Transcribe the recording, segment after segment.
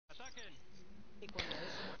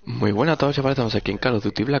Muy buenas a todos, chavales, estamos aquí en Call of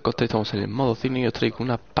Duty Black Ops, estamos en el modo cine y os traigo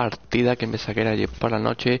una partida que me saqué ayer por la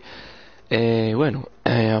noche.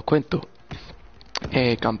 Os cuento,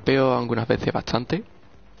 campeo algunas veces bastante,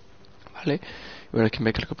 ¿vale? Bueno, es que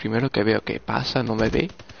me cargo primero, que veo que pasa, no me ve,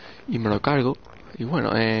 y me lo cargo. Y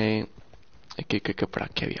bueno, es que por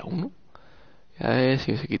aquí había uno. A ver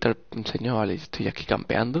si se quita el señor, vale, estoy aquí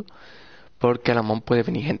campeando. Porque a la mon puede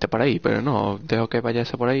venir gente por ahí, pero no, dejo que vaya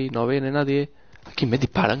ese por ahí, no viene nadie. Aquí me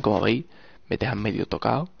disparan, como veis, me dejan medio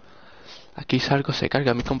tocado. Aquí salgo, se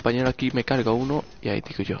carga mi compañero, aquí me carga uno, y ahí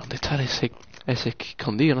digo yo, ¿dónde está ese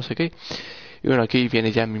escondido, no sé qué? Y bueno, aquí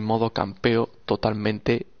viene ya mi modo campeo,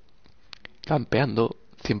 totalmente campeando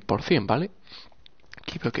 100%, ¿vale?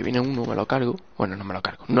 Aquí veo que viene uno, me lo cargo. Bueno, no me lo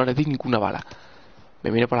cargo, no le di ninguna bala. Me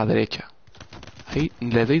viene por la derecha. Ahí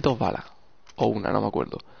le doy 2 balas, o una, no me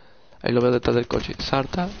acuerdo. Ahí lo veo detrás del coche,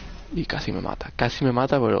 salta y casi me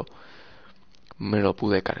mata, pero me lo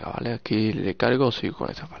pude cargar, ¿vale? Aquí le cargo, sigo con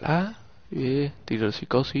esa bala y tiro el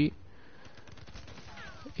psicosis.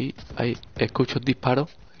 Y ahí escucho disparos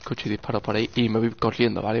por ahí y me voy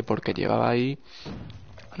corriendo, ¿vale? Porque llevaba ahí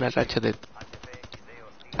una racha de...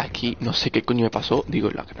 Aquí no sé qué coño me pasó, digo,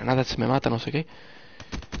 la granada se me mata, no sé qué.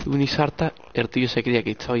 Y salta, el tío se creía que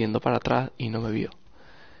estaba yendo para atrás y no me vio.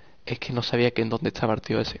 Es que no sabía que en dónde estaba el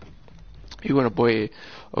tío ese. Y bueno, pues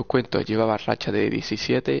os cuento, llevaba racha de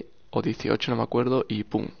 17 o 18, no me acuerdo, y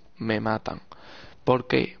pum, me matan. ¿Por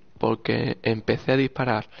qué? Porque empecé a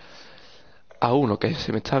disparar a uno que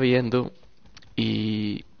se me está viendo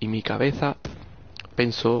y mi cabeza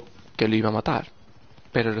pensó que lo iba a matar.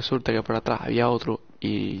 Pero resulta que por atrás había otro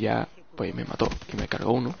y ya pues me mató y me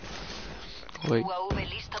cargó uno. Pues,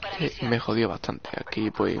 me jodió bastante. Aquí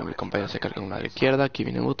pues mi compañero se carga uno a la izquierda, aquí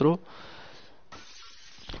viene otro.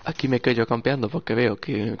 Aquí me quedo yo campeando porque veo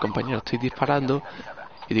que mi compañero estoy disparando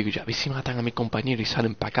y digo yo, a ver si matan a mi compañero y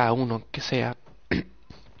salen para acá uno que sea.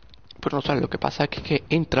 Pero no sale, lo que pasa es que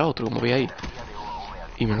entra otro, como veis ahí,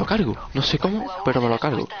 y me lo cargo, no sé cómo, pero me lo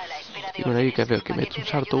cargo. Y bueno, ahí que veo que mete un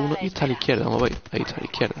salto uno y está a la izquierda, como veis, ahí está a la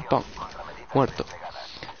izquierda, ¡pum! Muerto.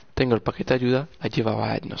 Tengo el paquete de ayuda, ahí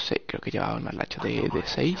llevaba, no sé, creo que llevaba una lacha de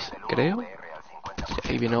 6, creo.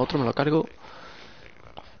 Ahí viene otro, me lo cargo.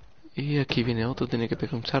 Y aquí viene otro, tiene que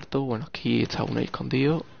pegar un salto. Bueno, aquí está uno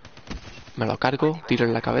escondido. Me lo cargo, tiro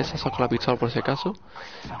en la cabeza, saco la pistola por si acaso.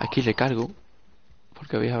 Aquí le cargo,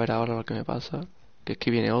 porque vais a ver ahora lo que me pasa. Que aquí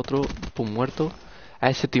viene otro, pum, muerto. A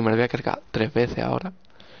ese tío me lo voy a cargar 3 veces ahora.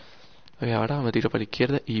 Ahora me tiro para la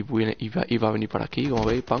izquierda y iba a venir por aquí, como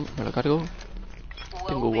veis, pam, me lo cargo.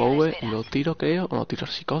 Tengo UAV, lo tiro creo, o no, tiro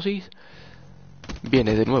psicosis.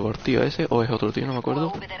 Viene de nuevo el tío ese, o es otro tío, no me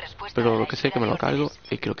acuerdo. Pero lo que sé es que me lo cargo.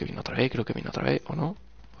 Y creo que viene otra vez, o no.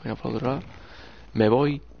 Viene por otro lado. Me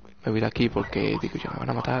voy de aquí porque digo yo, me van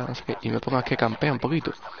a matar, no sé qué. Y me pongo aquí a campear un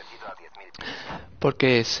poquito.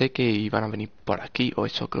 Porque sé que iban a venir por aquí, o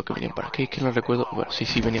eso creo que venían por aquí, es que no recuerdo. Bueno,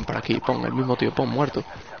 sí, venían por aquí, pon el mismo tío, pon muerto.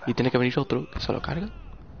 Y tiene que venir otro, que se lo carga.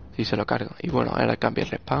 Sí, se lo carga. Y bueno, ahora cambia el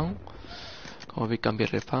respawn. Como veis, cambia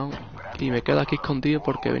el respawn. Y me quedo aquí escondido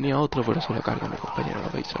porque venía otro, pero se lo carga mi compañero, lo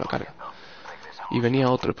veis, se lo carga. Y venía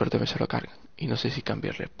otro, pero también se lo carga. Y no sé si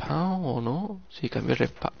cambia el respawn o no. Si cambia el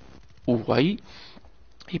respawn. Ahí.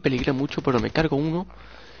 Y peligra mucho, pero me cargo uno.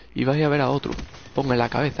 Y vais a ver a otro. Pongo en la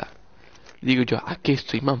cabeza. Digo yo, aquí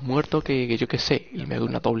estoy más muerto que yo que sé. Y me doy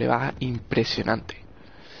una doble baja impresionante.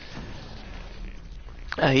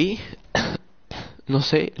 Ahí, no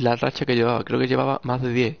sé la racha que llevaba. Creo que llevaba más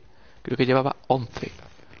de 10. Creo que llevaba 11.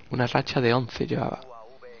 Una racha de 11 llevaba.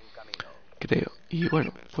 Creo. Y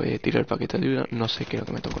bueno, pues tiro el paquete de ayuda. No sé, creo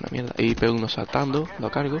que me toca una mierda. Y pego uno saltando, lo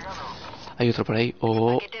cargo. Hay otro por ahí.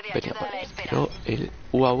 Venía por ahí. Pero el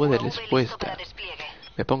UAV de respuesta.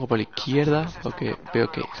 Me pongo por la izquierda porque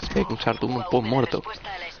veo que pega un salto, un pum muerto.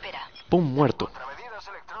 Pum muerto.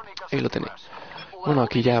 Ahí lo tenéis. Bueno,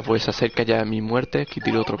 aquí ya pues se acerca ya mi muerte. Aquí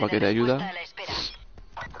tiro otro paquete de ayuda.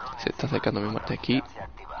 Se está acercando mi muerte aquí.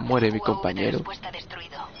 Muere mi compañero.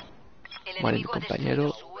 Muere mi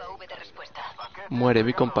compañero. Muere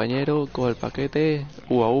mi compañero. Coge el paquete.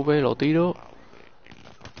 UAV, lo tiro.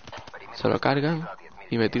 Se lo cargan.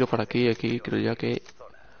 Y me tiro por aquí. Aquí creo ya que...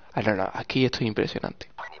 Ah, no, aquí estoy impresionante.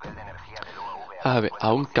 A ver,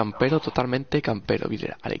 a un campero, totalmente campero.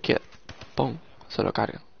 Mira, a la izquierda. Pum, se lo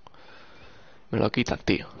cargan. Me lo quitan,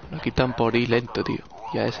 tío. Me lo quitan por ir lento, tío.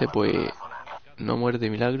 Y a ese, pues, no muere de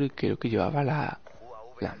milagro. Y creo que llevaba la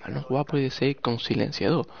mano guapa de ser con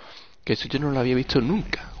silenciador. Que eso yo no lo había visto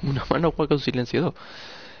nunca. Una mano guapa con silenciador.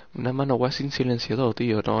 Una mano guapa sin silenciador,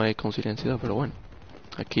 tío. No es con silenciador, pero bueno.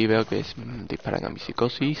 Aquí veo que disparan a mi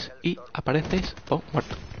psicosis. Y apareces,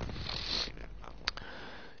 muerto.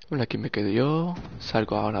 Bueno, aquí me quedo yo.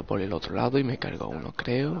 Salgo ahora por el otro lado y me cargo uno,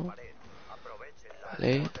 creo.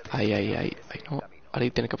 Vale, ahí, no.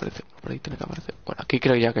 Ahí tiene que aparecer, por ahí tiene que aparecer. Bueno, aquí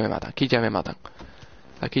creo ya que me matan, aquí ya me matan.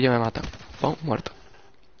 Aquí ya me matan. Pum, muerto.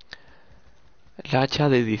 Racha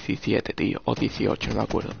de 17, tío. O 18, no me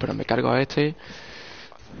acuerdo. Pero me cargo a este.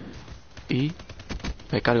 Y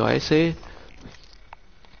me cargo a ese.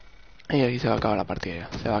 Y ahí se va a acabar la partida.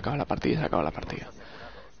 Se va a acabar la partida, se acaba la partida.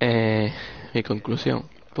 Mi conclusión.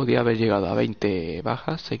 Podía haber llegado a 20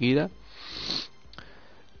 bajas seguidas.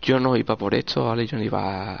 Yo no iba por esto, ¿vale? Yo no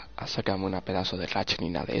iba a sacarme una pedazo de racha ni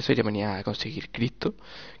nada de eso. Yo venía a conseguir Cristo,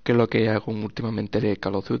 que es lo que hago últimamente de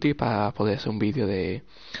Call of Duty, para poder hacer un vídeo de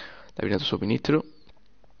abierto suministro.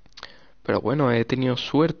 Pero bueno, he tenido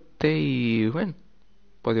suerte y bueno,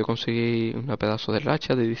 he podido conseguir una pedazo de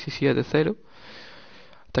racha de 17-0.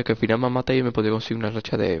 Hasta que al final me maté y me he podido conseguir una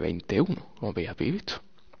racha de 21, como habéis visto.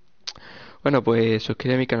 Bueno, pues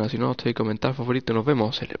suscríbete a mi canal si no os tenéis comentar favorito. Nos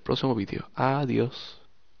vemos en el próximo vídeo. Adiós.